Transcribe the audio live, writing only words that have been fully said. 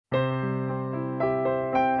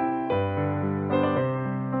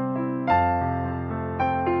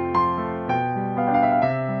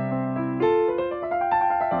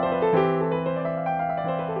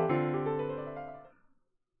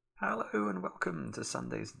Welcome to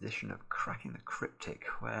Sunday's edition of Cracking the Cryptic,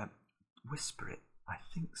 where, whisper it, I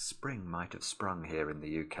think spring might have sprung here in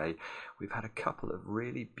the UK. We've had a couple of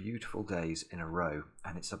really beautiful days in a row,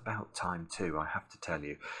 and it's about time too, I have to tell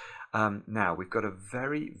you. Now, we've got a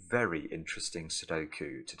very, very interesting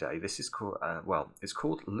Sudoku today. This is called, it's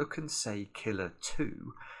called Look and Say Killer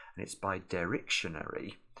 2, and it's by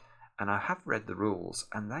Dictionary. And I have read the rules,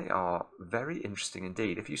 and they are very interesting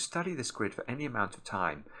indeed. If you study this grid for any amount of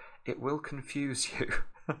time, it will confuse you.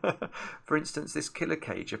 For instance, this killer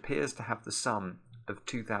cage appears to have the sum of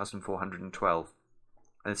 2,412.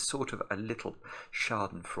 There's sort of a little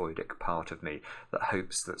Schadenfreudic part of me that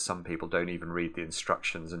hopes that some people don't even read the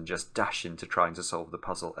instructions and just dash into trying to solve the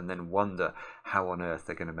puzzle and then wonder how on earth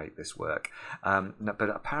they're going to make this work.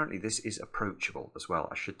 But apparently this is approachable as well,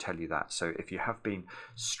 I should tell you that. So if you have been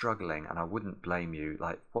struggling, and I wouldn't blame you,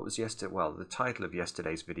 like what was yesterday? Well, the title of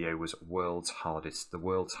yesterday's video was the world's hardest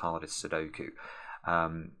Sudoku.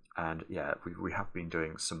 And yeah, we have been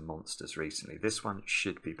doing some monsters recently. This one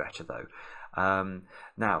should be better though.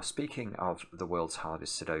 Now, speaking of the world's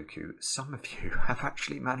hardest Sudoku, some of you have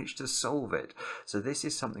actually managed to solve it. So this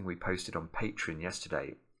is something we posted on Patreon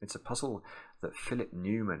yesterday. It's a puzzle that Philip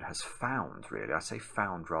Newman has found, really. I say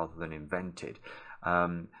found rather than invented.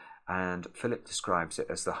 And Philip describes it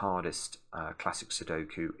as the hardest classic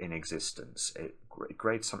Sudoku in existence. It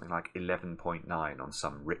grades something like 11.9 on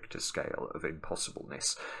some Richter scale of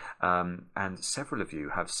impossibleness. And several of you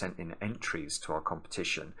have sent in entries to our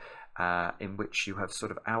competition in which you have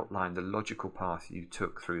sort of outlined the logical path you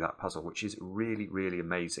took through that puzzle, which is really, really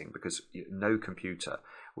amazing, because no computer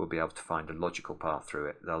will be able to find a logical path through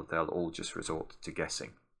it. They'll all just resort to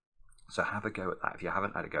guessing. So have a go at that if you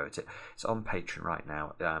haven't had a go at it. It's on Patreon right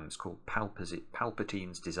now. It's called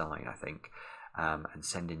Palpatine's Design, I think. And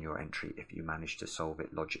send in your entry if you manage to solve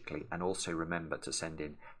it logically. And also remember to send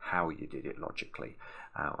in how you did it logically.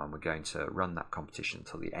 And we're going to run that competition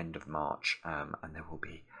until the end of March. And there will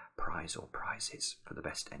be prize or prizes for the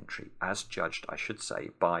best entry, as judged, I should say,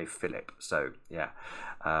 by Philip. So yeah,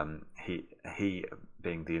 he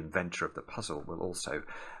being the inventor of the puzzle will also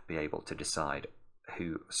be able to decide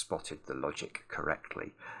who spotted the logic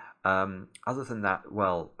correctly. Other than that,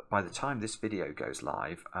 well, by the time this video goes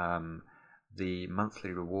live, the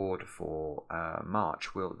monthly reward for March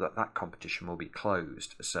that competition will be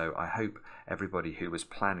closed. So I hope everybody who was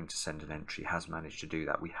planning to send an entry has managed to do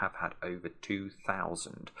that. We have had over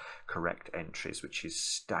 2,000 correct entries, which is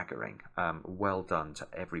staggering. Well done to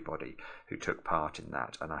everybody who took part in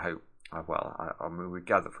that, and I hope, I mean, we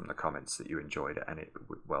gather from the comments that you enjoyed it, and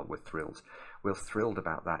we're thrilled. We're thrilled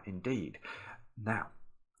about that indeed. Now,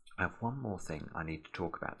 I have one more thing I need to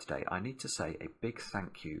talk about today. I need to say a big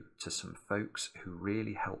thank you to some folks who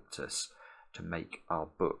really helped us to make our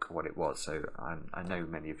book what it was. So I know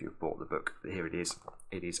many of you have bought the book. Here it is.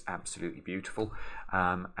 It is absolutely beautiful.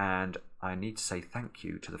 And I need to say thank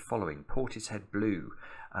you to the following: Portishead Blue,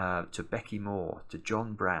 to Becky Moore, to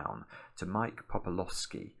John Brown, to Mike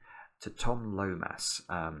Popolowski, to Tom Lomas,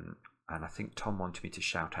 and I think Tom wanted me to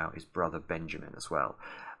shout out his brother Benjamin as well,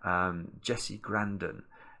 Jesse Grandon,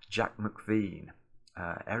 Jack McVean,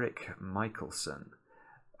 Eric Michelson,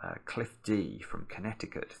 Cliff D from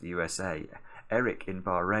Connecticut, the USA, Eric in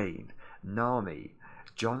Bahrain, Nami,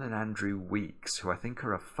 John and Andrew Weeks, who I think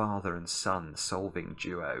are a father and son solving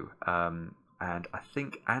duo, and I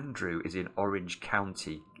think Andrew is in Orange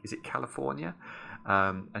County, is it California?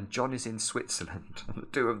 And John is in Switzerland. The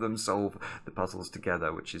two of them solve the puzzles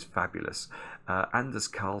together, which is fabulous. Anders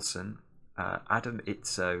Carlson, Adam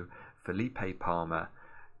Itzo, Felipe Palmer,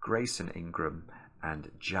 Grayson Ingram,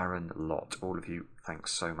 and Jaron Lott. All of you,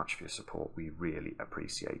 thanks so much for your support. We really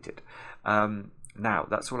appreciate it. Now,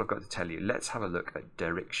 that's all I've got to tell you. Let's have a look at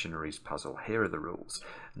Dictionary's puzzle. Here are the rules.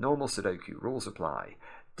 Normal Sudoku rules apply.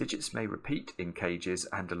 Digits may repeat in cages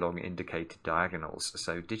and along indicated diagonals.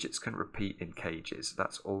 So digits can repeat in cages.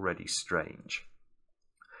 That's already strange.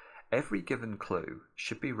 Every given clue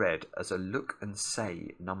should be read as a look and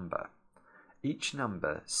say number. Each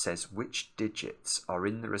number says which digits are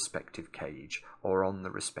in the respective cage or on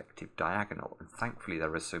the respective diagonal, and thankfully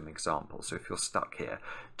there are some examples, so if you're stuck here,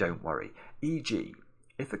 don't worry. E.g.,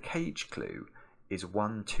 if a cage clue is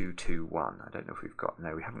 1221, I don't know if we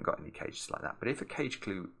haven't got any cages like that, but if a cage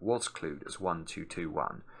clue was clued as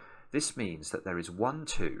 1221, this means that there is 1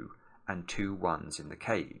 2 and 2 1s in the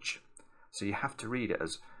cage. So you have to read it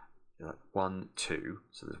as 1 2,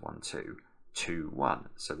 so there's 1 2. 2 1,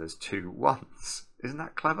 so there's 2 1s. Isn't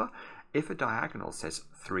that clever? If a diagonal says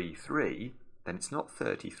 3 3, then it's not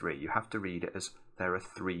 33. You have to read it as there are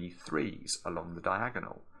 3 3s along the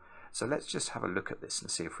diagonal. So let's just have a look at this and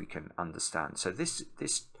see if we can understand. So this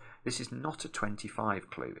This is not a 25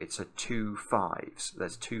 clue, it's a 2 5s.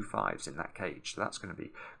 There's 2 5s in that cage, so that's going to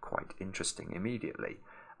be quite interesting immediately.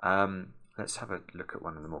 Let's have a look at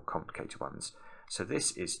one of the more complicated ones. So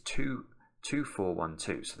this is 2 4 1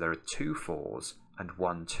 2. So there are 2 4s and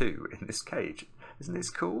 1 2 in this cage. Isn't this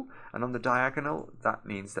cool? And on the diagonal, that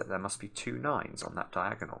means that there must be 2 9s on that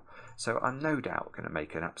diagonal. So I'm no doubt going to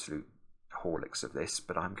make an absolute horlicks of this,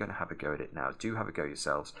 but I'm going to have a go at it now. Do have a go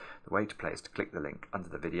yourselves. The way to play is to click the link under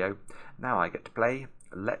the video. Now I get to play.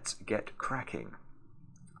 Let's get cracking.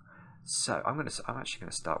 So I'm actually going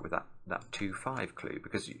to start with that 2 5 clue,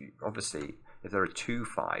 because obviously if there are 2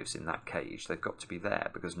 5s in that cage, they've got to be there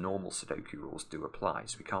because normal Sudoku rules do apply,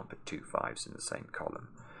 so we can't put 2 5s in the same column.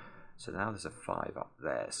 So now there's a 5 up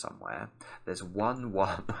there somewhere. There's 1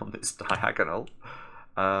 1 on this diagonal.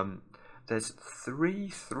 There's 3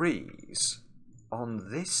 3s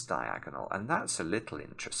on this diagonal, and that's a little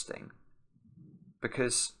interesting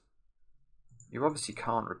because you obviously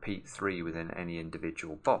can't repeat 3 within any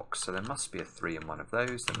individual box, so there must be a 3 in one of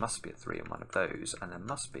those, there must be a 3 in one of those, and there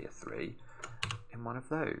must be a 3 in one of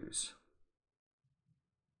those.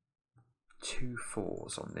 2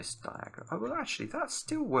 4s on this diagonal. Oh, well, actually, that is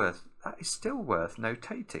still worth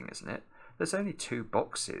notating, isn't it? There's only 2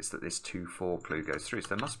 boxes that this 2 4 clue goes through, so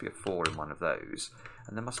there must be a 4 in one of those,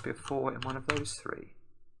 and there must be a 4 in one of those 3.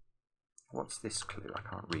 What's this clue? I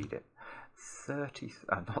can't read it. 30.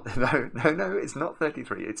 No, it's not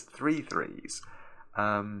 33. It's 3 3s.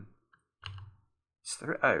 Oh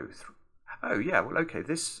yeah. Well, okay.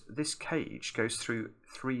 This cage goes through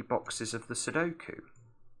 3 boxes of the Sudoku.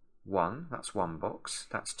 1. That's 1 box.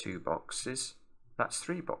 That's 2 boxes. That's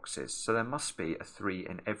 3 boxes. So there must be a 3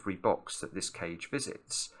 in every box that this cage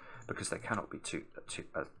visits, because there cannot be two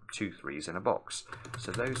 3s in a box.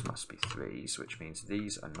 So those must be 3s, which means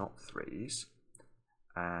these are not 3s.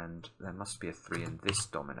 And there must be a 3 in this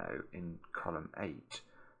domino in column 8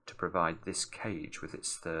 to provide this cage with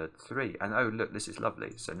its third 3. And oh look, this is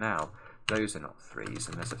lovely. So now those are not 3s,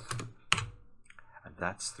 and there's a and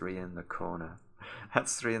that's 3 in the corner.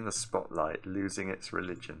 That's 3 in the spotlight, losing its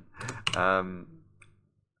religion.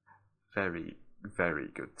 Very, very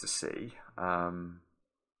good to see.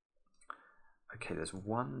 Okay, there's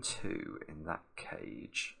 1 2 in that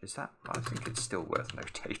cage. Is that? I think it's still worth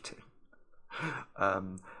notating.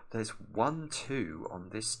 There's 1 2 on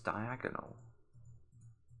this diagonal.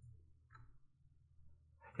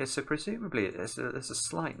 Yeah, so presumably there's a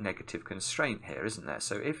slight negative constraint here, isn't there?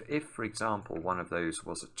 So if for example one of those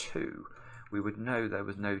was a 2, we would know there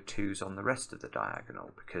was no 2s on the rest of the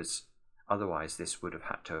diagonal, because otherwise this would have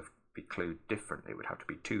had to be clued differently. It would have to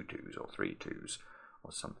be 2 2s or 3 2s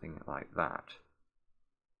or something like that.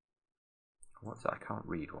 What's that? I can't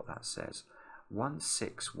read what that says. 1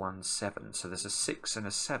 6 1 7. So there's a 6 and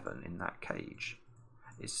a 7 in that cage.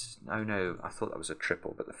 Oh no, I thought that was a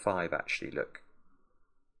triple, but the 5 actually, look.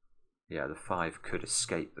 Yeah, the 5 could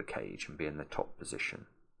escape the cage and be in the top position.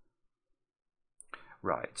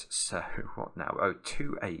 Right, so what now? Oh,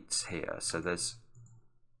 2 8s here. So there's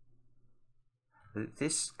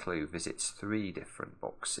this clue visits 3 different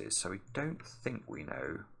boxes, so we don't think we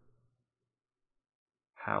know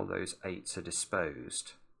how those 8s are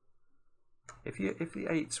disposed. If the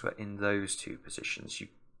 8s were in those 2 positions,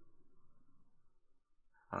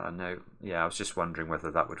 no, yeah, I was just wondering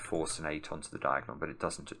whether that would force an 8 onto the diagonal, but it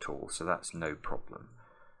doesn't at all, so that's no problem.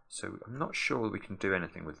 So I'm not sure we can do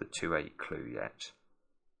anything with the 2 8 clue yet.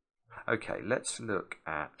 Okay, let's look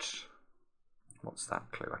at, what's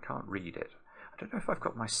that clue? I can't read it. I don't know if I've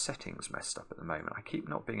got my settings messed up at the moment. I keep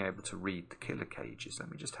not being able to read the killer cages. Let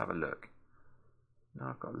me just have a look. No,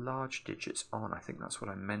 I've got large digits on. I think that's what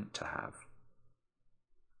I meant to have.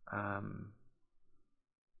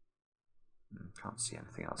 Can't see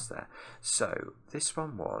anything else there. So this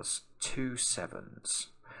one was 2 7s.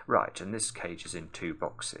 Right, and this cage is in 2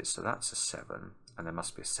 boxes, so that's a 7, and there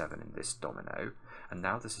must be a 7 in this domino. And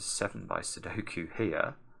now there's a 7 by Sudoku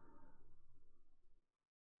here.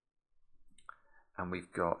 And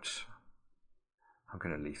we've got, I'm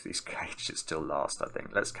going to leave these cages till last, I think.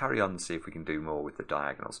 Let's carry on and see if we can do more with the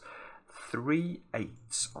diagonals. 3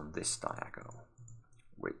 8s on this diagonal,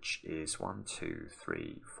 which is 1 2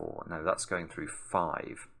 3 4. No, that's going through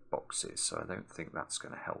 5 boxes, so I don't think that's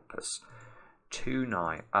going to help us. 2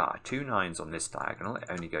 9s on this diagonal. It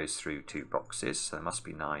only goes through 2 boxes, so there must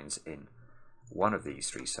be 9s in one of these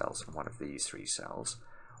 3 cells and one of these 3 cells.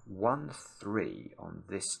 1 3 on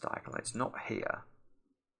this diagonal. It's not here.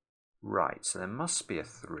 Right, so there must be a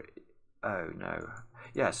 3. Oh no.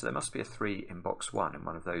 Yeah, so there must be a 3 in box 1 in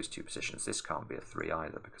one of those 2 positions. This can't be a 3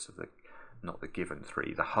 either because of not the given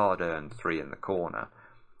 3, the hard-earned 3 in the corner.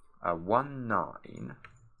 1 9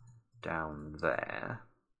 down there.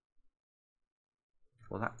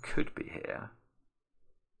 Well, that could be here,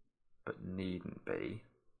 but needn't be.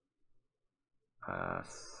 Oh,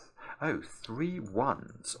 3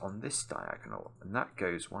 1s on this diagonal, and that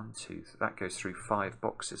goes that goes through 5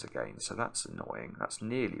 boxes again, so that's annoying. That's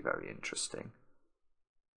nearly very interesting.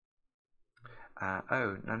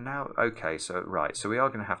 Oh, now, okay, so right, so we are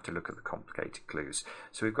going to have to look at the complicated clues.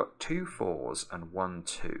 So we've got 2 4s and 1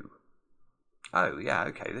 2. Oh, yeah,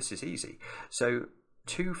 okay, this is easy. So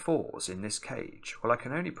 2 4s in this cage. Well, I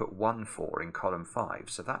can only put 1 4 in column 5,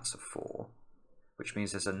 so that's a 4, which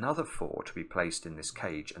means there's another 4 to be placed in this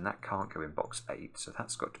cage, and that can't go in box 8, so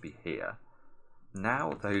that's got to be here.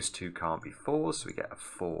 Now those 2 can't be 4s, so we get a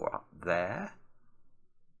 4 up there.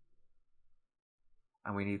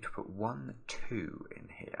 And we need to put 1 2 in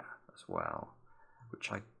here as well,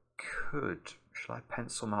 which I could. Shall I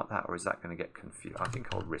pencil mark that, or is that going to get confused? I think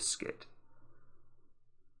I'll risk it.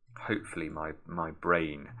 Hopefully my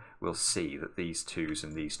brain will see that these 2s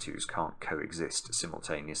and these 2s can't coexist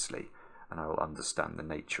simultaneously, and I will understand the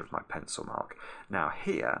nature of my pencil mark. Now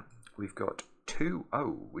here we've got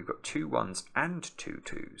we've got 2 1s and 2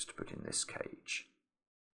 2s to put in this cage,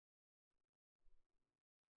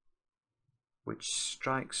 which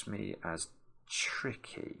strikes me as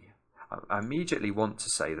tricky. I immediately want to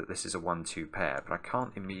say that this is a 1 2 pair, but I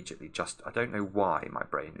can't immediately I don't know why my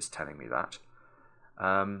brain is telling me that.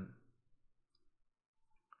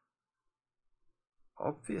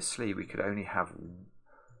 Obviously we could only have,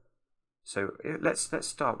 so let's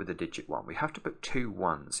start with the digit 1. We have to put 2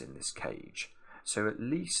 1s in this cage, so at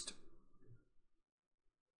least,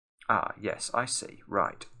 yes, I see,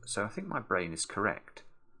 right, so I think my brain is correct.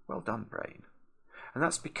 Well done, brain. And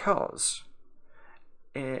that's because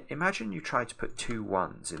imagine you try to put 2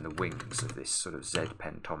 1s in the wings of this sort of Z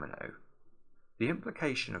pentomino. The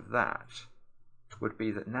implication of that would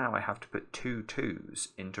be that now I have to put 2 2s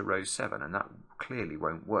into row 7, and that clearly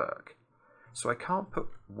won't work. So I can't put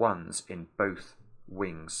 1s in both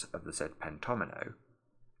wings of the Z pentomino.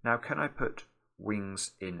 Now, can I put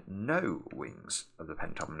wings in no wings of the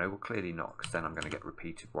pentomino? Well, clearly not, because then I'm going to get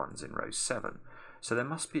repeated 1s in row 7. So there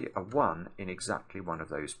must be a 1 in exactly one of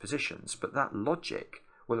those positions, but that logic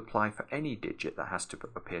will apply for any digit that has to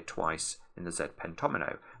appear twice in the Z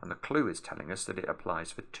pentomino, and the clue is telling us that it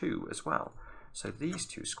applies for 2 as well. So these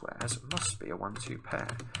 2 squares must be a 1 2 pair.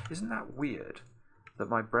 Isn't that weird that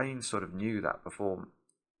my brain sort of knew that before,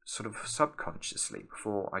 sort of subconsciously,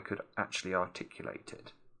 before I could actually articulate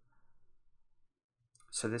it?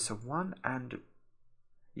 So there's a 1 and,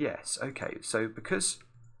 yes, okay, so because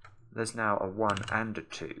there's now a 1 and a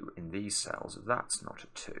 2 in these cells, that's not a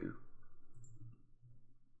 2.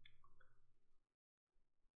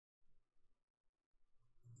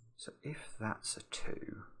 So if that's a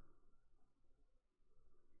 2,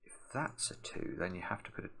 that's a 2, then you have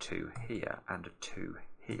to put a 2 here and a 2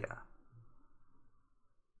 here.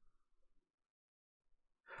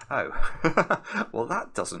 Oh, well,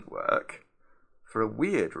 that doesn't work for a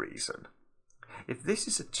weird reason. If this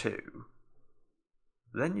is a 2,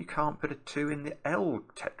 then you can't put a 2 in the L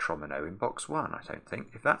tetromino in box 1, I don't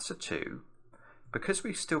think. If that's a 2, because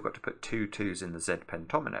we've still got to put 2 2s in the Z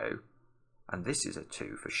pentomino, and this is a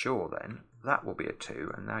 2 for sure, then that will be a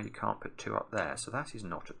 2, and now you can't put 2 up there, so that is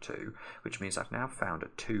not a 2, which means I've now found a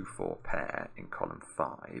 2 4 pair in column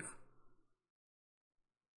 5.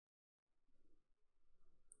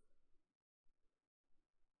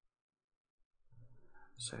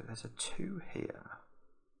 So there's a 2 here.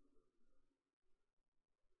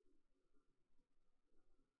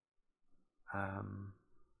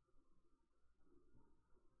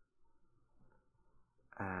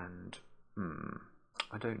 And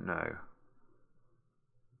I don't know.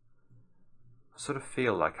 I sort of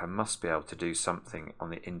feel like I must be able to do something on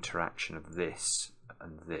the interaction of this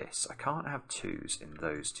and this. I can't have 2s in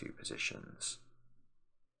those 2 positions,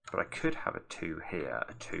 but I could have a 2 here,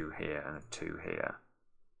 a 2 here, and a 2 here.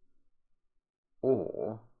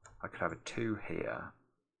 Or I could have a 2 here,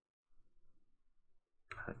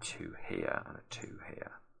 and a 2 here, and a 2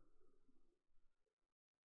 here.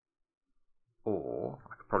 Or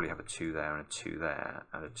I could probably have a 2 there and a 2 there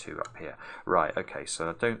and a 2 up here. Right, okay, so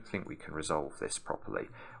I don't think we can resolve this properly.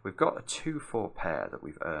 We've got a 2 4 pair that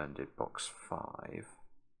we've earned in box 5.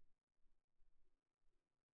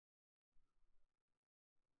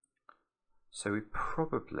 So we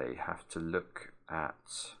probably have to look at,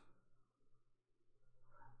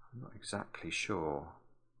 I'm not exactly sure.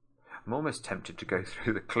 I'm almost tempted to go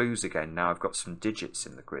through the clues again now I've got some digits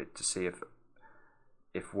in the grid to see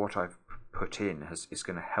if what I've put in is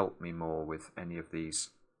going to help me more with any of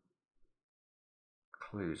these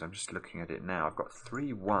clues. I'm just looking at it now. I've got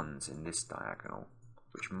 3 1s in this diagonal,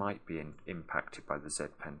 which might be impacted by the Z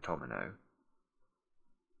pentomino.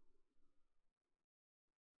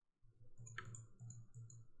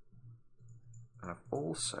 And I've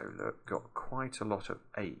also got quite a lot of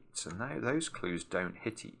 8s, and now those clues don't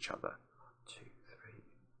hit each other. 2,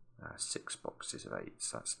 3, 6 boxes of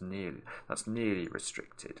 8s. That's nearly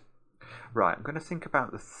restricted. Right, I'm going to think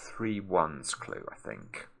about the 3 1s clue, I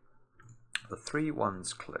think. The 3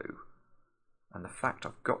 1s clue, and the fact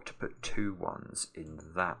I've got to put 2 1s in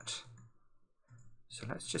that. So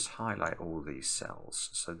let's just highlight all these cells.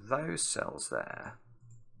 So those cells there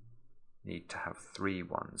need to have 3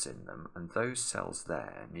 1s in them, and those cells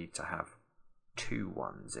there need to have 2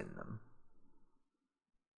 1s in them.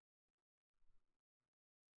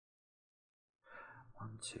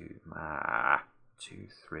 One, two, 2,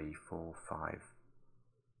 3, 4, 5.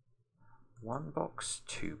 1 box,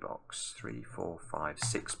 2 box, 3, 4, 5,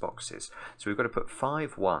 6 boxes. So we've got to put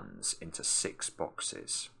 5 1s into 6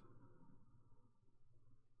 boxes.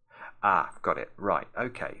 Got it. Right,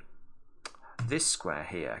 okay. This square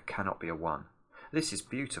here cannot be a 1. This is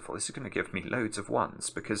beautiful. This is going to give me loads of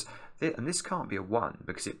 1s, because, and this can't be a 1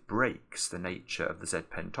 because it breaks the nature of the Z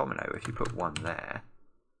pentomino. If you put 1 there,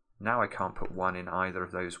 now I can't put 1 in either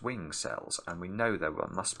of those wing cells, and we know there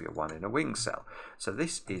must be a 1 in a wing cell. So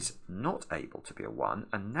this is not able to be a 1,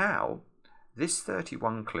 and now this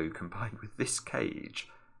 31 clue combined with this cage,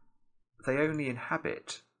 they only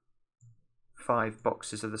inhabit 5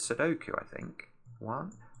 boxes of the Sudoku, I think.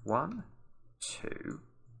 1, 2,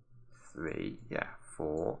 3,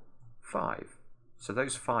 4, 5. So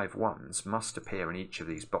those 5 1s must appear in each of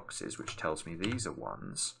these boxes, which tells me these are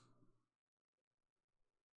 1s.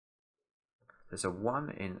 There's a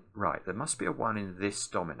 1 in, right, there must be a 1 in this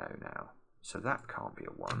domino now. So that can't be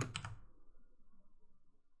a 1.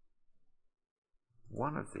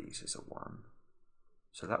 One of these is a 1.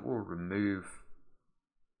 So that will remove.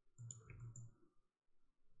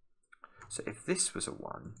 So if this was a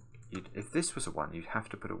 1, you'd have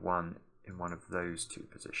to put a 1 in one of those 2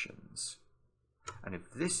 positions. And if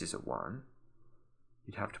this is a 1,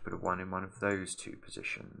 you'd have to put a 1 in one of those 2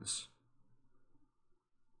 positions.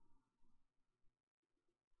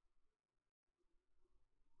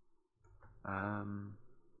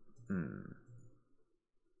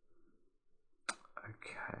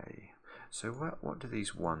 Okay, so what do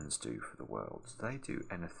these 1s do for the world? Do they do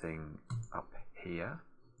anything up here?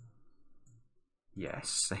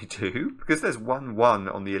 Yes, they do, because there's 1 1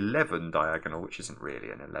 on the 11 diagonal, which isn't really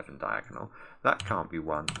an 11 diagonal. That can't be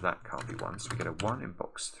 1, that can't be 1, so we get a 1 in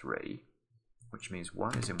box 3, which means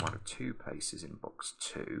 1 is in one of 2 places in box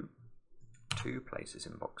 2, 2 places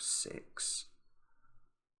in box 6,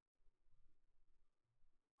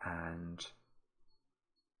 and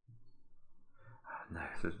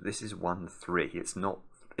no, this is 1 3. It's not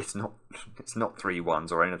 3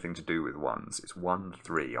 1s or anything to do with 1s. It's 1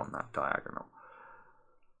 3 on that diagonal.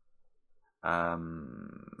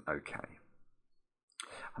 Okay.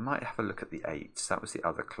 I might have a look at the 8s. That was the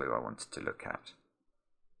other clue I wanted to look at.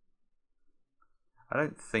 I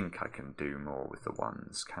don't think I can do more with the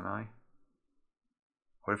 1s, can I?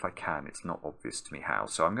 Or if I can, it's not obvious to me how.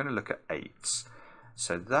 So I'm going to look at 8s.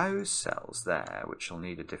 So those cells there, which will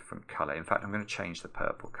need a different colour. In fact, I'm going to change the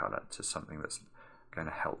purple colour to something that's going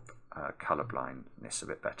to help colour blindness a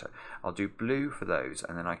bit better. I'll do blue for those,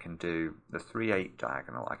 and then I can do the 3 8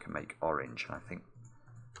 diagonal. I can make orange, and I think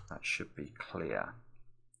that should be clear.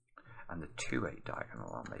 And the 2 8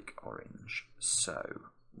 diagonal I'll make orange. So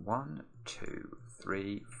 1, 2,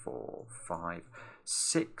 3, 4, 5,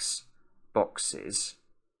 6 boxes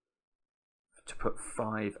to put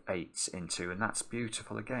 5 8s into, and that's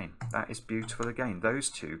beautiful again. That is beautiful again. Those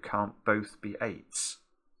 2 can't both be 8s.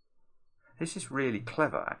 This is really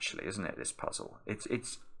clever, actually, isn't it, this puzzle?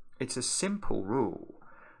 It's a simple rule,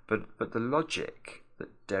 but the logic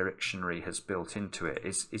that Dictionary has built into it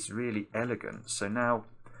is really elegant. So now,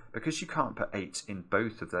 because you can't put 8s in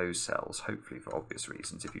both of those cells, hopefully for obvious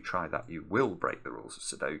reasons, if you try that you will break the rules of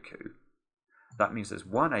Sudoku. That means there's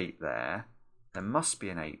 1 8 there. There must be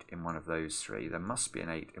an 8 in one of those 3. There must be an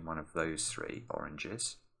 8 in one of those 3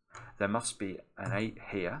 oranges. There must be an 8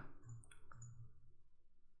 here.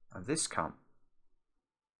 And this can't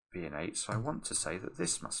be an 8, so I want to say that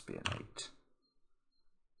this must be an 8.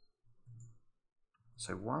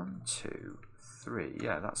 So 1, 2, 3.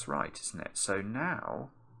 Yeah, that's right, isn't it? So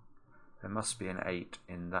now there must be an 8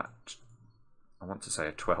 in that. I want to say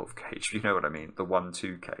a 12 cage, you know what I mean, the 1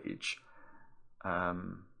 2 cage.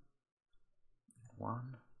 1,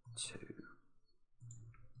 2,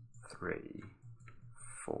 3,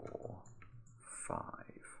 4, 5.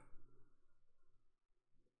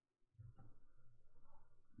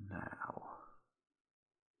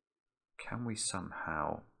 can we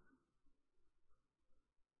somehow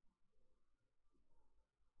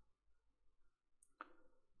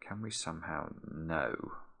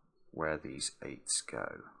know where these 8s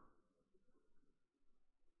go?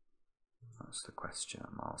 That's the question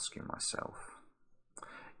I'm asking myself.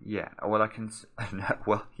 Yeah, well I can, no,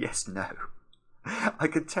 well, yes, no. I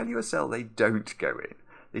could tell you a cell they don't go in.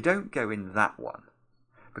 They don't go in that one.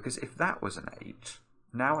 Because if that was an 8,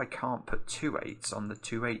 now I can't put 2 8s on the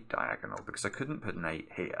 2 8 diagonal, because I couldn't put an 8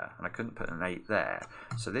 here and I couldn't put an 8 there.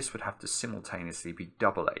 So this would have to simultaneously be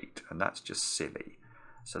double 8, and that's just silly.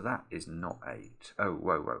 So that is not 8. Oh,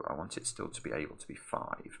 whoa, whoa, I want it still to be able to be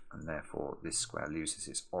 5, and therefore this square loses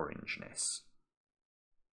its orangeness.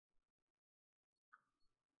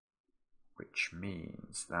 Which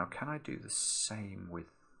means, now can I do the same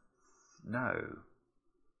with, no.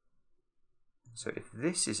 So if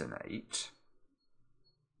this is an 8,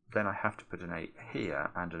 then I have to put an 8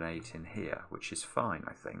 here and an 8 in here, which is fine,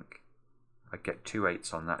 I think. I get 2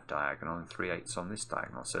 8s on that diagonal and 3 8s on this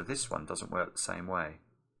diagonal, so this one doesn't work the same way.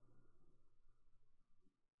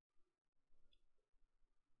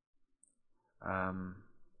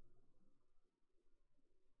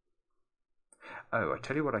 Oh, I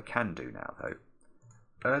tell you what I can do now though.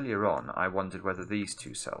 Earlier on I wondered whether these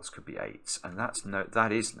 2 cells could be 8s, and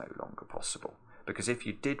that is no longer possible, because if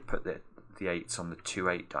you did put the 8s on the 2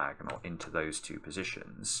 8 diagonal into those 2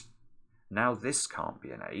 positions, now this can't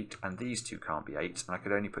be an 8 and these 2 can't be 8s, and I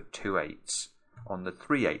could only put 2 8s on the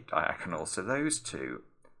 3 8 diagonal, so those 2,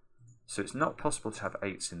 so it's not possible to have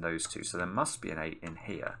 8s in those 2, so there must be an 8 in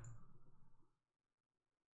here.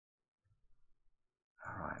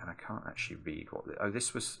 Alright, and I can't actually read what oh,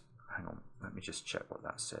 this was, hang on, let me just check what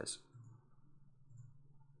that says.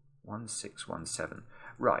 1617.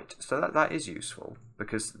 Right, so that is useful,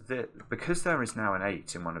 because there is now an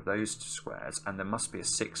 8 in one of those 2 squares, and there must be a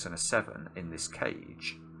 6 and a 7 in this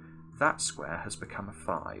cage. That square has become a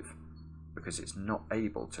 5, because it's not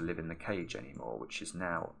able to live in the cage anymore, which is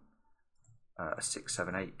now a 6,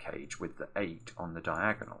 7, 8 cage with the 8 on the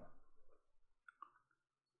diagonal.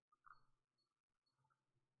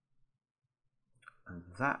 And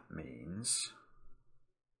that means,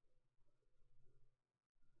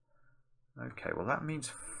 okay, well that means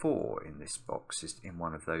 4 in this box is in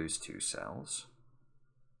one of those 2 cells,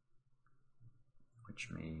 which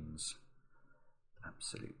means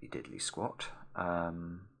absolutely diddly squat.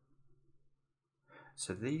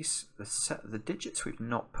 So the digits we've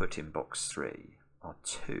not put in box 3 are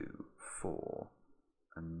 2, 4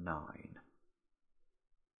 and 9.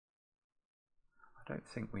 I don't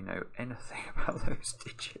think we know anything about those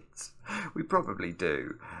digits. We probably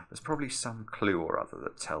do. There's probably some clue or other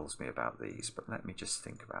that tells me about these, but let me just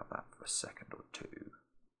think about that for a second or two.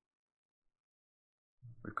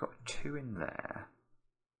 We've got a 2 in there.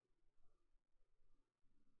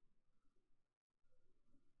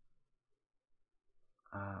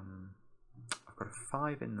 I've got a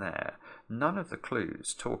 5 in there. None of the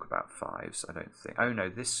clues talk about 5s, I don't think. Oh no,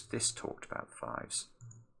 this talked about 5s.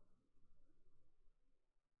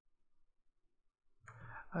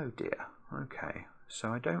 Oh dear, okay,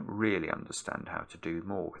 so I don't really understand how to do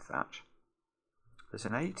more with that. There's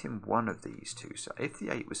an 8 in one of these 2, so if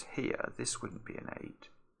the 8 was here, this wouldn't be an 8.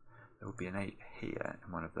 There would be an 8 here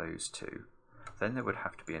in one of those 2. Then there would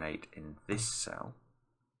have to be an 8 in this cell.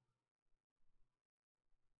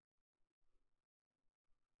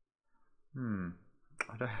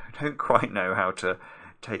 I don't quite know how to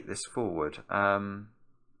take this forward.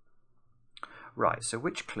 Right, so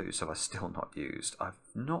which clues have I still not used? I've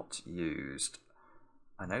not used,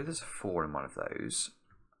 I know there's a 4 in one of those.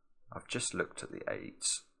 I've just looked at the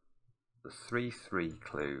 8s. The 3, 3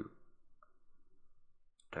 clue,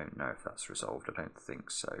 don't know if that's resolved, I don't think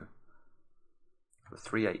so. The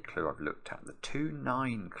 3, 8 clue I've looked at. The 2,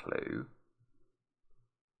 9 clue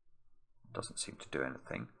doesn't seem to do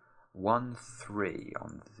anything. 1, 3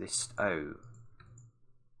 on this, oh,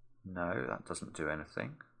 no, that doesn't do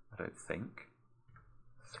anything, I don't think.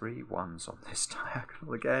 3 1s on this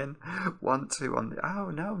diagonal again. 1, 2 on the,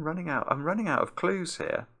 oh no, I'm running out of clues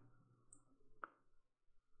here.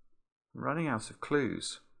 I'm running out of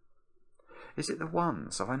clues. Is it the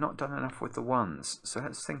 1s? Have I not done enough with the 1s? So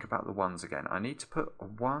let's think about the 1s again. I need to put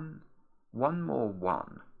one more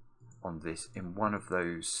 1 on this in one of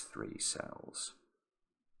those 3 cells.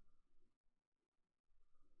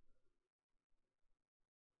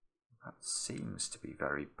 That seems to be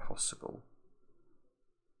very possible.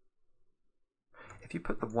 If you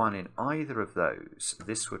put the 1 in either of those,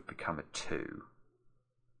 this would become a 2,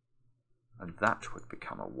 and that would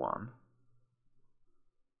become a 1.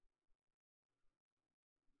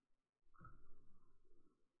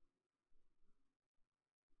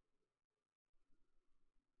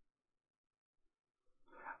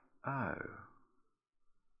 Oh.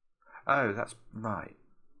 Oh, that's right.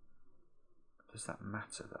 Does that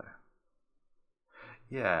matter though?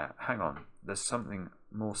 Yeah, hang on. There's something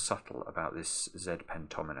more subtle about this Z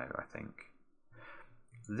pentomino, I think.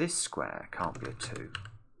 This square can't be a 2.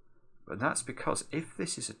 But that's because if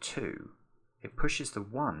this is a 2, it pushes the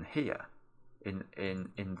 1 here in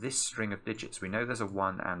this string of digits. We know there's a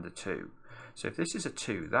 1 and a 2. So if this is a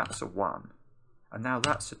 2, that's a 1. And now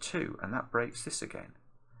that's a 2, and that breaks this again.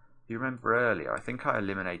 You remember earlier, I think I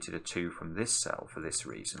eliminated a 2 from this cell for this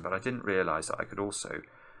reason, but I didn't realise that I could also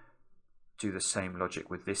do the same logic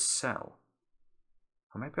with this cell.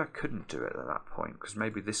 Or maybe I couldn't do it at that point, because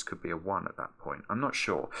maybe this could be a 1 at that point. I'm not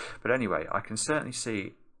sure. But anyway, I can certainly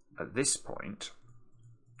see at this point,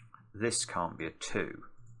 this can't be a 2.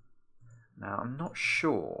 Now, I'm not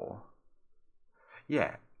sure.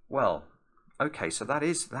 Yeah, well, okay, so that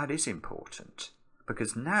is important.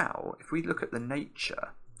 Because now, if we look at the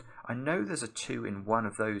nature, I know there's a 2 in one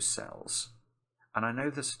of those cells. And I know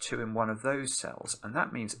there's a 2 in one of those cells, and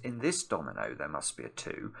that means in this domino there must be a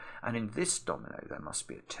 2, and in this domino there must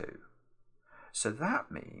be a 2. So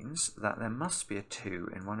that means that there must be a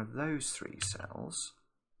 2 in one of those 3 cells,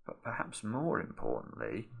 but perhaps more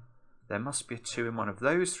importantly, there must be a 2 in one of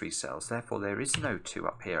those 3 cells, therefore there is no 2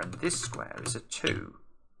 up here, and this square is a 2.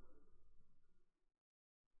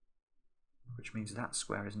 Which means that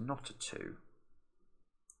square is not a 2.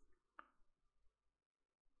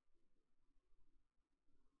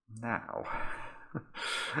 Now,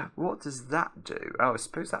 what does that do? Oh, I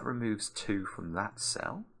suppose that removes 2 from that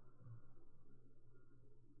cell.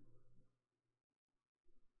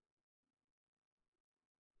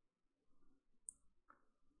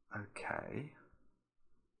 Okay,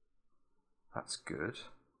 that's good.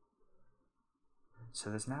 So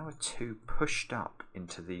there's now a 2 pushed up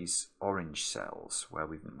into these orange cells where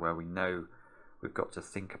we know we've got to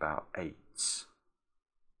think about 8s.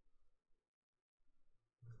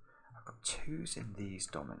 I've got 2s in these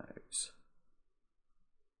dominoes.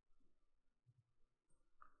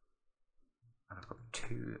 And I've got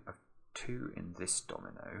 2 in this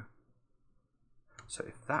domino. So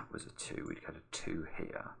if that was a 2, we'd get a 2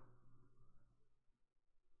 here.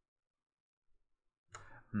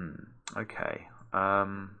 Okay.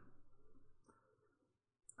 Am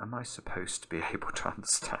I supposed to be able to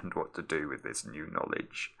understand what to do with this new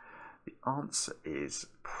knowledge? The answer is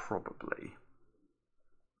probably.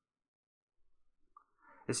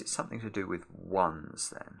 Is it something to do with 1s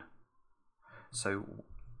then? So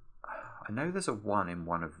I know there's a 1 in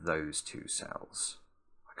one of those 2 cells.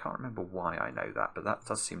 I can't remember why I know that, but that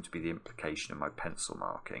does seem to be the implication of my pencil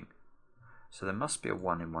marking. So there must be a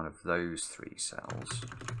 1 in one of those 3 cells.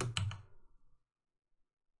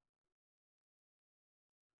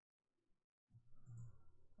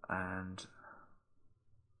 And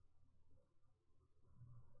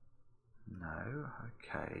no,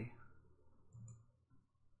 okay.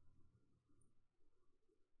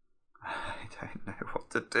 I don't know what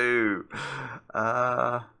to do.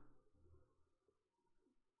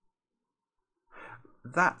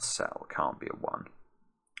 That cell can't be a 1.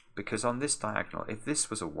 Because on this diagonal, if this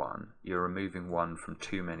was a 1, you're removing 1 from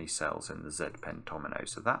too many cells in the Z pentomino,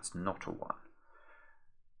 so that's not a 1.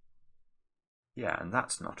 Yeah, and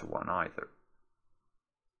that's not a 1 either.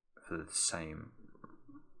 For the same.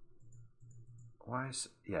 Why is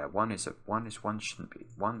one shouldn't be.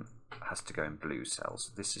 1 has to go in blue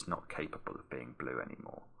cells. This is not capable of being blue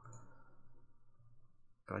anymore.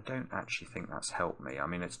 But I don't actually think that's helped me. I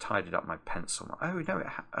mean, it's tidied up my pencil. Oh no, it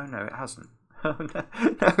hasn't. Oh no,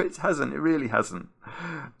 it hasn't. It really hasn't.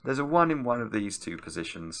 There's a 1 in one of these 2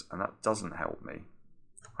 positions, and that doesn't help me.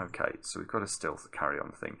 Okay, so we've got to still carry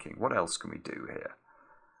on thinking. What else can we do here?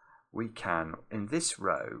 We can, in this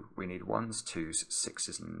row, we need 1s, 2s,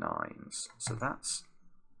 6s, and 9s. So that's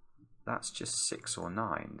just 6 or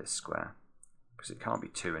 9, this square, because it can't be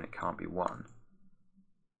 2 and it can't be 1.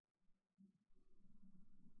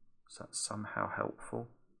 Is that somehow helpful?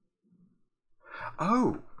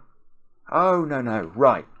 Oh, no,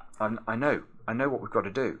 right. I know what we've got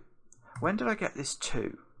to do. When did I get this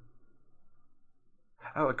 2?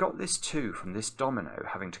 Oh, I got this 2 from this domino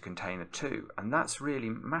having to contain a 2, and that's really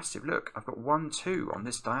massive. Look, I've got 1, 2 on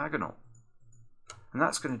this diagonal. And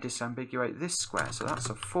that's going to disambiguate this square, so that's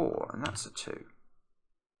a 4, and that's a 2.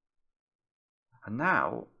 And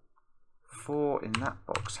now, 4 in that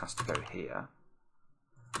box has to go here.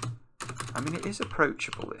 I mean, it is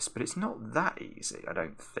approachable, this, but it's not that easy, I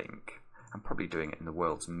don't think. I'm probably doing it in the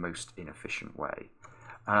world's most inefficient way.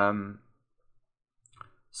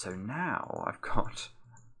 So now I've got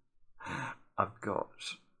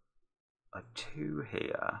a 2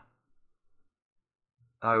 here,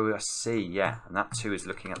 Oh, I see, yeah, and that 2 is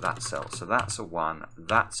looking at that cell. So that's a 1,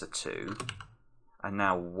 that's a 2, and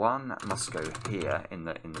now 1 must go here in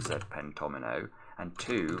the Z pentomino, and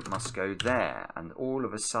 2 must go there, and all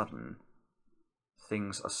of a sudden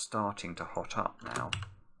things are starting to hot up now.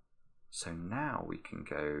 So now we can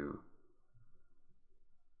go,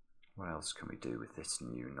 what else can we do with this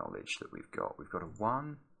new knowledge that we've got? We've got a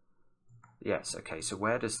 1. Yes, okay, so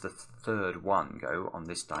where does the third 1 go on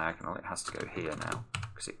this diagonal? It has to go here now,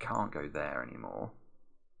 because it can't go there anymore,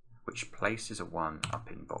 which places a 1 up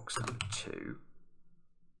in box number 2.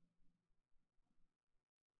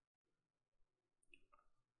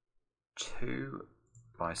 Two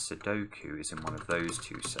by sudoku is in one of those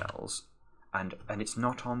 2 cells, and it's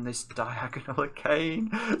not on this diagonal again,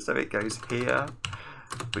 so it goes here,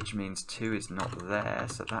 which means 2 is not there,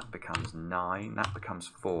 so that becomes 9, that becomes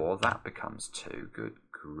 4, that becomes 2. Good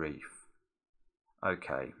grief.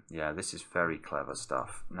 Okay, yeah, this is very clever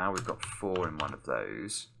stuff. Now we've got 4 in one of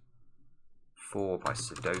those. 4 by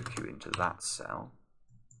sudoku into that cell.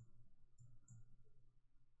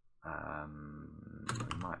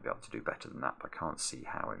 We might be able to do better than that, but I can't see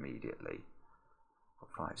how immediately.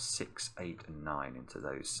 5, 6, 8 and 9 into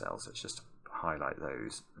those cells. Let's just highlight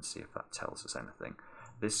those and see if that tells us anything.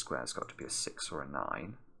 This square's got to be a 6 or a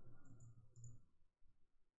 9.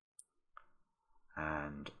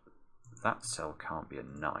 And that cell can't be a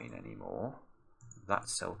 9 anymore. That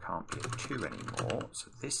cell can't be a 2 anymore.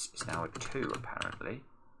 So this is now a 2 apparently.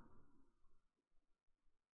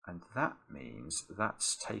 And that means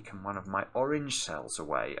that's taken one of my orange cells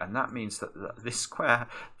away. And that means that this square,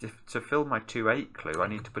 to fill my 2, 8 clue, I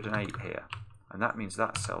need to put an 8 here. And that means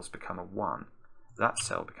that cell's become a 1. That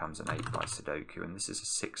cell becomes an 8 by sudoku, and this is a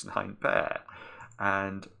 6, 9 pair.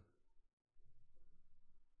 And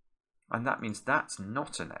that means that's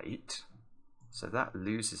not an 8. So that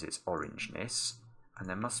loses its orangeness. And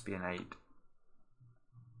there must be an 8.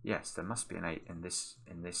 Yes, there must be an 8 in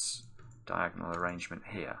this diagonal arrangement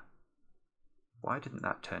here. Why didn't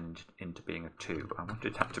that turn into being a 2? I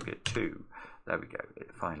wanted that to be a 2. There we go.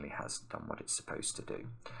 It finally has done what it's supposed to do.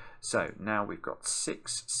 So now we've got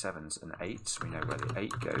 6, 7s and 8s. We know where the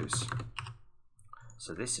 8 goes.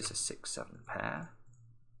 So this is a 6, 7 pair.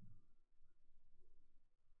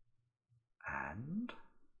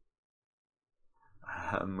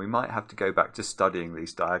 And we might have to go back to studying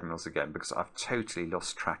these diagonals again, because I've totally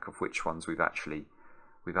lost track of which ones we've actually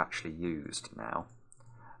used now.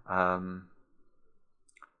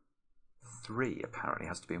 3 apparently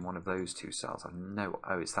has to be in one of those 2 cells. I know.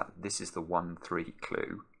 Oh, it's that. This is the 1, 3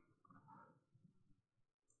 clue.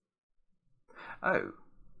 Oh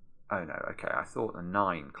no. Okay, I thought the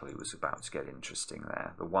 9 clue was about to get interesting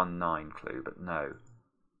there. The 1, 9 clue, but no.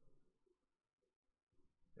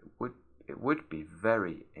 It would be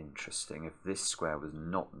very interesting if this square was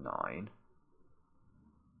not 9.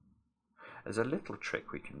 There's a little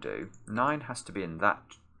trick we can do. 9 has to be in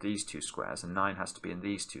these 2 squares, and 9 has to be in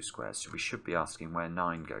these 2 squares, so we should be asking where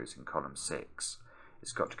 9 goes in column 6.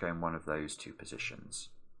 It's got to go in one of those 2 positions.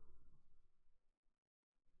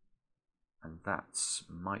 And that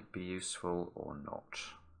might be useful or not.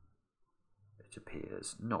 It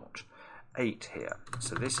appears not. 8 here,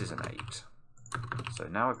 so this is an 8. So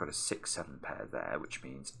now I've got a 6, 7 pair there, which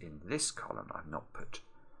means in this column I've not put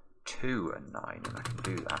 2 and 9, and I can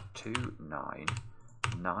do that. 2, 9,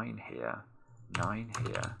 9 here, 9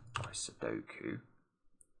 here by sudoku.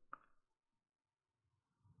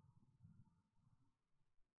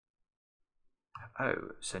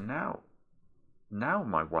 Oh, so now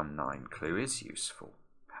my 1, 9 clue is useful.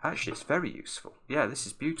 Actually, it's very useful. Yeah, this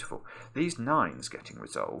is beautiful. These 9s getting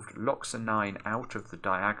resolved locks a 9 out of the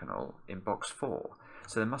diagonal in box 4.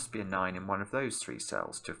 So there must be a 9 in one of those 3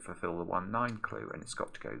 cells to fulfill the 1, 9 clue, and it's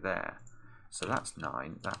got to go there. So that's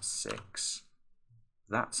 9, that's 6,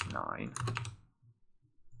 that's 9.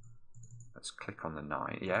 Let's click on the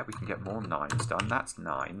 9. Yeah, we can get more 9s done. That's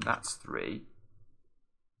 9, that's 3.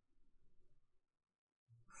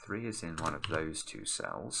 3 is in one of those 2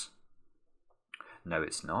 cells. No,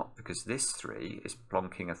 it's not, because this 3 is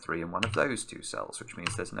plonking a 3 in one of those 2 cells, which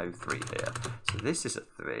means there's no 3 here. So this is a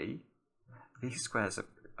 3. These squares are...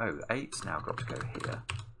 Oh, 8's now got to go here,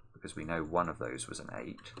 because we know one of those was an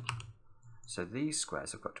 8. So these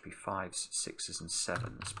squares have got to be 5s, 6s and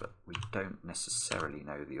 7s, but we don't necessarily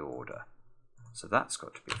know the order. So that's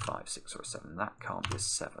got to be a 5, 6 or a 7. That can't be a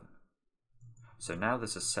 7. So now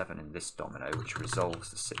there's a 7 in this domino, which resolves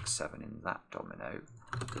the 6, 7 in that domino,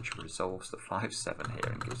 which resolves the 5, 7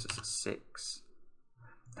 here and gives us a 6.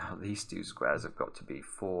 Now these 2 squares have got to be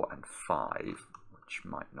 4 and 5, which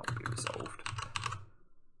might not be resolved.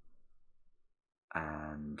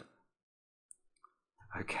 And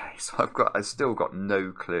Okay, so I've still got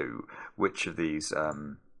no clue which of these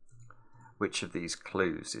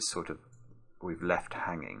clues is sort of we've left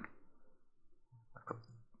hanging.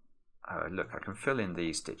 Look, I can fill in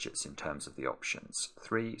these digits in terms of the options: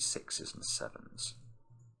 3, 6s, and 7s.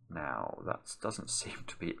 Now that doesn't seem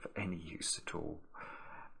to be of any use at all.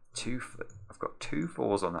 I've got 2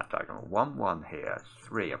 4s on that diagonal, 1 1 here,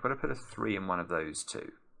 3. I've got to put a 3 in one of those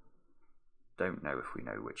two. Don't know if we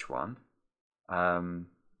know which one.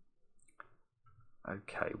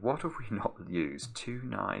 Okay, what have we not used? 2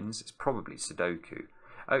 9s. It's probably sudoku.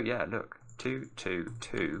 Oh yeah, look, 2 2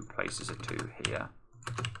 2 places a 2 here.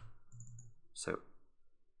 So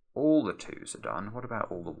all the 2s are done. What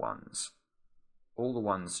about all the 1s? All the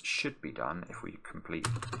 1s should be done if we complete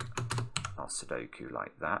our sudoku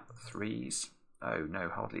like that. 3s. Oh no,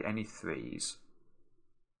 hardly any 3s.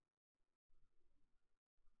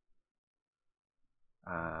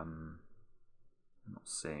 I'm not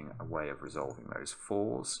seeing a way of resolving those.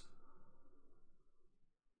 4s.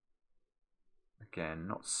 Again,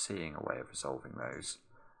 not seeing a way of resolving those.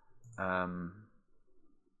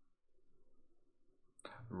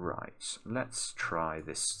 Right, let's try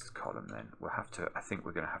this column then. We'll have to, I think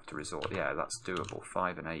we're going to have to resort, yeah, that's doable.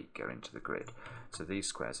 5 and 8 go into the grid. So these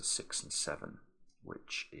squares are 6 and 7,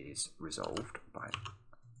 which is resolved by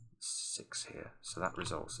 6 here. So that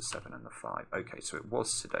resolves the 7 and the 5. Okay, so it was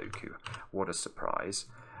sudoku. What a surprise.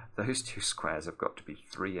 Those 2 squares have got to be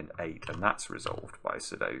 3 and 8, and that's resolved by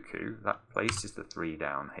sudoku. That places the 3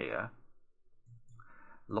 down here.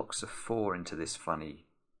 Locks a 4 into this funny...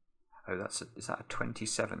 Oh, is that a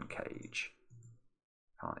 27 cage?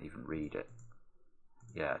 Can't even read it.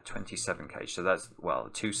 Yeah, 27 cage. So that's, well,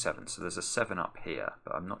 2 7s. So there's a 7 up here,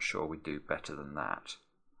 but I'm not sure we do better than that.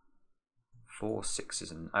 4 6s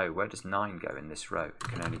and... Oh, where does 9 go in this row? It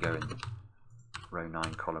can only go in row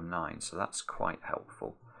 9, column 9. So that's quite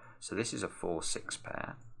helpful. So this is a 4 6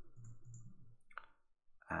 pair.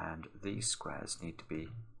 And these squares need to be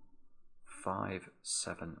 5,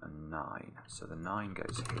 7, and 9. So the 9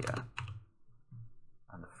 goes here,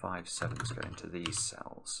 and the 5 7s go into these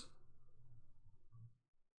cells.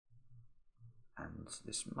 And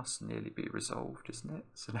this must nearly be resolved, isn't it?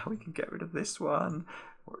 So now we can get rid of this one.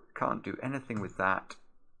 Can't do anything with that.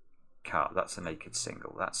 That's a naked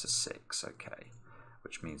single. That's a 6, okay.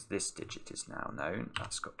 Which means this digit is now known.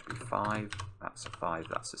 That's got to be 5. That's a 5.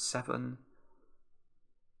 That's a 7.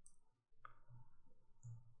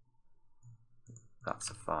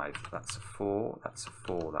 That's a 5, that's a 4, that's a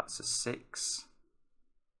 4, that's a 6.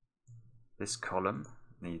 This column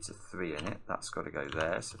needs a 3 in it, that's got to go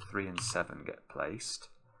there, so 3 and 7 get placed.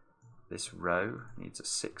 This row needs a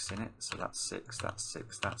 6 in it, so that's 6, that's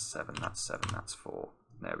 6, that's 7, that's 7, that's 4.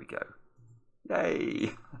 There we go.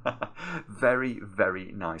 Yay! Very,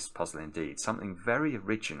 very nice puzzle indeed. Something very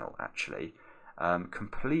original, actually.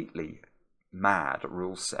 Completely mad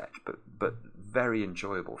rule set, but very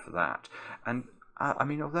enjoyable for that. And I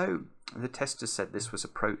mean, although the tester said this was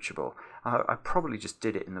approachable, I probably just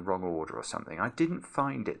did it in the wrong order or something. I didn't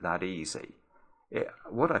find it that easy.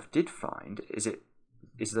 What I did find is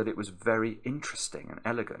that it was very interesting and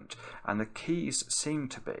elegant, and the keys seem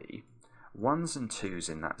to be 1s and 2s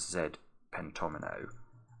in that Z pentomino,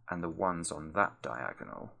 and the 1s on that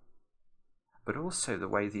diagonal. But also the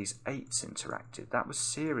way these 8s interacted, that was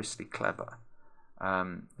seriously clever.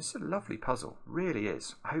 It's a lovely puzzle, really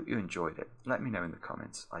is. I hope you enjoyed it. Let me know in the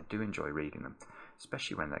comments. I do enjoy reading them,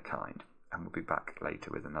 especially when they're kind. And we'll be back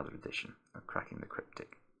later with another edition of Cracking the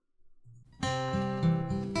Cryptic.